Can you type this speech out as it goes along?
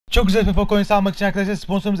Çok güzel FIFA coins almak için arkadaşlar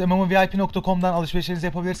sponsorumuz MMOVIP.com'dan alışverişlerinizi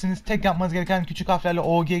yapabilirsiniz. Tek yapmanız gereken küçük harflerle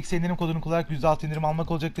ogxz indirim kodunu kullanarak %6 indirim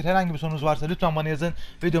almak olacaktır. Herhangi bir sorunuz varsa lütfen bana yazın.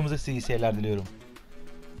 Videomuza size iyi seyirler diliyorum.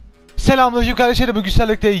 Selamünaleyküm kardeşlerim. Bugün sizlerle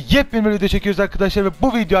birlikte yepyeni bir video çekiyoruz arkadaşlar ve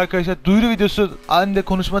bu video arkadaşlar duyuru videosu halinde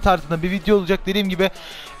konuşma tarzında bir video olacak. Dediğim gibi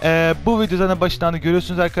bu videoda başlığını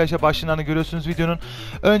görüyorsunuz arkadaşlar. Başlığını görüyorsunuz videonun.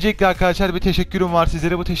 Öncelikle arkadaşlar bir teşekkürüm var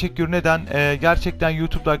sizlere. Bu teşekkür neden? Gerçekten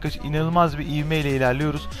YouTube'da arkadaşlar inanılmaz bir ivmeyle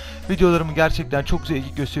ilerliyoruz. Videolarımı gerçekten çok güzel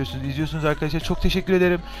ilgi gösteriyorsunuz, izliyorsunuz arkadaşlar. Çok teşekkür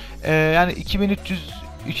ederim. Yani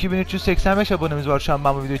 2385 abonemiz var şu an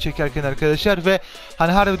ben bu videoyu çekerken arkadaşlar ve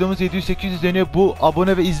hani her videomuz 700-800 izleniyor. Bu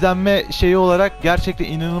abone ve izlenme şeyi olarak gerçekten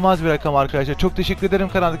inanılmaz bir rakam arkadaşlar. Çok teşekkür ederim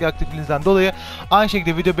kanaldaki aktifliğinizden dolayı. Aynı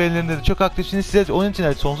şekilde video beğenilerinde de çok aktifsiniz. Size onun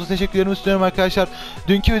için sonsuz teşekkürlerimi sunuyorum arkadaşlar.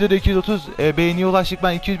 Dünkü videoda 230 beğeniye ulaştık.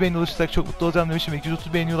 Ben 200 beğeni ulaşırsak çok mutlu olacağım demiştim.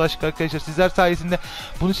 230 beğeniye ulaştık arkadaşlar. Sizler sayesinde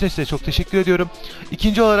bunun için size çok teşekkür ediyorum.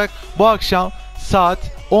 İkinci olarak bu akşam saat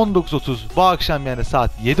 19.30 bu akşam yani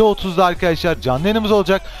saat 7.30'da arkadaşlar canlı yayınımız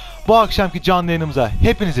olacak. Bu akşamki canlı yayınımıza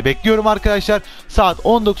hepinizi bekliyorum arkadaşlar. Saat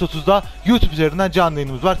 19.30'da YouTube üzerinden canlı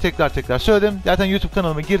yayınımız var. Tekrar söyledim. Zaten YouTube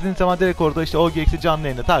kanalıma girdiğiniz zaman direkt orada işte ogxz canlı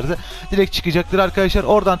yayını tarzı direkt çıkacaktır arkadaşlar.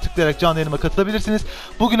 Oradan tıklayarak canlı yayınıma katılabilirsiniz.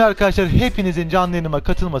 Bugün arkadaşlar hepinizin canlı yayınıma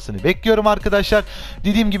katılmasını bekliyorum arkadaşlar.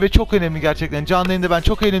 Dediğim gibi çok önemli gerçekten. Canlı yayında ben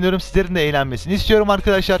çok eğleniyorum. Sizlerin de eğlenmesini istiyorum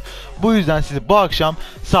arkadaşlar. Bu yüzden sizi bu akşam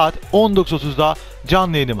saat 19.30'da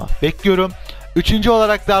canlı yayınıma bekliyorum. Üçüncü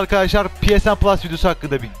olarak da arkadaşlar PSN Plus videosu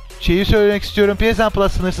hakkında bir şeyi söylemek istiyorum. PSN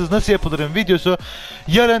Plus sınırsız nasıl yapılırın videosu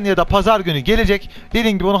yarın ya da pazar günü gelecek.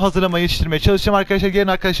 Dediğim gibi onu hazırlamaya, yetiştirmeye çalışacağım arkadaşlar. Yarın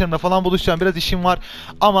arkadaşlarımla falan buluşacağım. Biraz işim var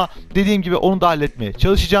ama dediğim gibi onu da halletmeye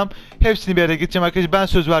çalışacağım. Hepsini bir araya getireceğim arkadaşlar. Ben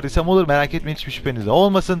söz verdiysem olur, merak etmeyin, hiçbir şüpheniz de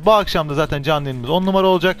olmasın. Bu akşam da zaten canlı yayınımız 10 numara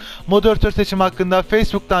olacak. Moderatör seçimi hakkında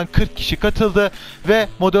Facebook'tan 40 kişi katıldı ve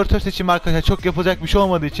moderatör seçimi arkadaşlar çok yapılacak bir şey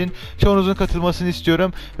olmadığı için çoğunuzun katılmasını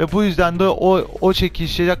istiyorum ve bu yüzden de o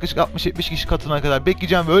çekilişe yaklaşık 60-70 kişi katılana kadar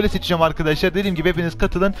bekleyeceğim ve öyle seçeceğim arkadaşlar. Dediğim gibi hepiniz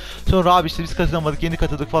katılın. Sonra abi işte biz katılamadık, yeni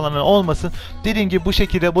katıldık falan olmasın. Dediğim gibi bu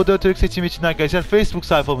şekilde moderatörlük seçimi için arkadaşlar Facebook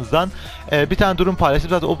sayfamızdan bir tane durum paylaştım.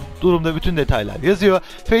 Zaten o durumda bütün detaylar yazıyor.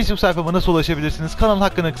 Facebook sayfama nasıl ulaşabilirsiniz? Kanal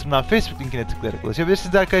hakkında kısmından Facebook linkine tıklayarak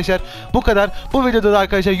ulaşabilirsiniz arkadaşlar. Bu kadar. Bu videoda da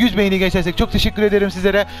arkadaşlar 100 beğeni geçersek çok teşekkür ederim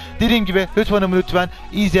sizlere. Dediğim gibi lütfen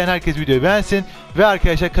izleyen herkes videoyu beğensin ve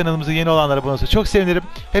arkadaşlar kanalımıza yeni olanlara abone olursa çok sevinirim.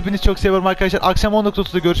 Hepiniz çok seviyorum arkadaşlar. Akşam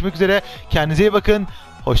 19.30'da görüşmek üzere. Kendinize iyi bakın.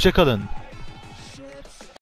 Hoşça kalın.